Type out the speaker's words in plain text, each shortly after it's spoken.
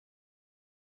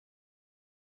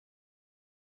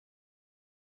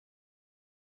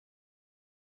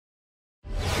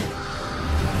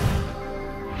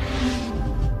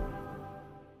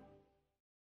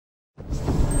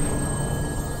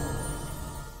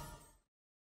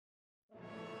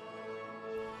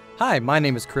Hi, my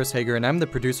name is Chris Hager and I'm the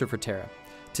producer for TERA.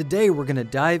 Today we're going to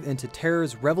dive into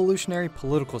TERA's revolutionary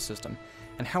political system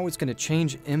and how it's going to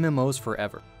change MMOs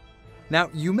forever. Now,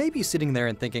 you may be sitting there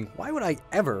and thinking, why would I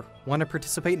ever want to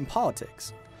participate in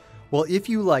politics? Well, if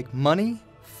you like money,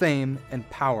 fame, and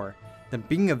power, then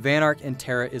being a Vanarch in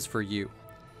TERA is for you.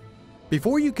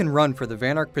 Before you can run for the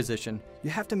Vanarch position, you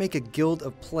have to make a guild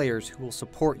of players who will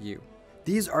support you.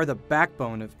 These are the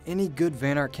backbone of any good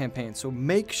Vanarch campaign, so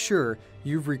make sure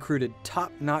you've recruited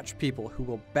top-notch people who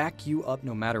will back you up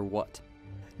no matter what.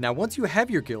 Now, once you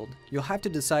have your guild, you'll have to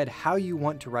decide how you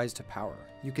want to rise to power.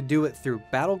 You can do it through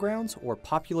Battlegrounds or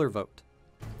popular vote.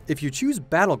 If you choose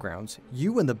Battlegrounds,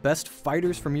 you and the best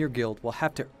fighters from your guild will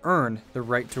have to earn the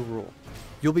right to rule.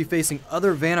 You'll be facing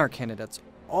other Vanarch candidates,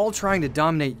 all trying to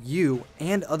dominate you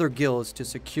and other guilds to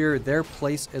secure their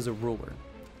place as a ruler.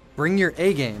 Bring your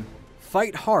A-game,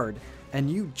 fight hard,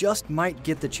 and you just might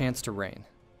get the chance to reign.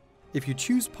 If you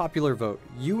choose popular vote,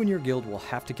 you and your guild will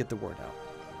have to get the word out.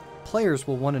 Players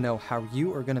will want to know how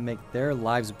you are going to make their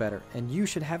lives better, and you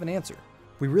should have an answer.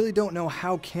 We really don't know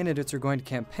how candidates are going to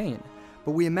campaign,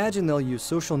 but we imagine they'll use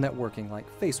social networking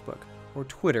like Facebook, or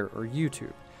Twitter, or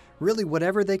YouTube. Really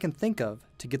whatever they can think of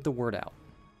to get the word out.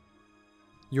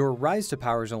 Your rise to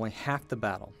power is only half the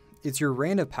battle. It's your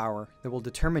reign of power that will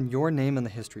determine your name in the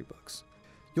history books.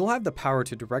 You'll have the power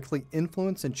to directly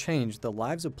influence and change the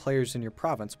lives of players in your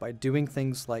province by doing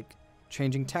things like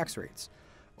changing tax rates,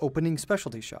 opening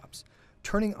specialty shops,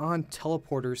 turning on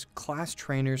teleporters, class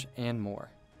trainers, and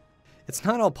more. It's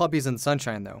not all puppies and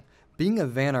sunshine though. Being a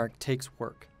Vanarch takes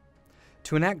work.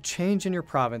 To enact change in your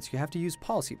province, you have to use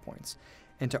policy points,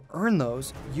 and to earn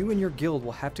those, you and your guild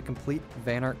will have to complete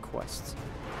Vanarch quests.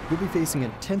 You'll be facing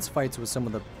intense fights with some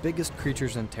of the biggest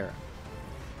creatures in TERA.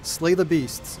 Slay the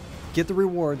beasts, get the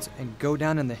rewards, and go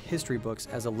down in the history books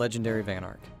as a legendary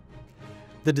Vanarch.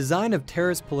 The design of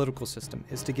TERA's political system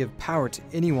is to give power to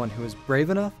anyone who is brave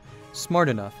enough, smart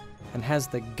enough, and has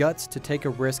the guts to take a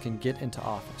risk and get into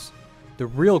office. The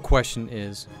real question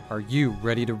is, are you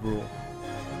ready to rule?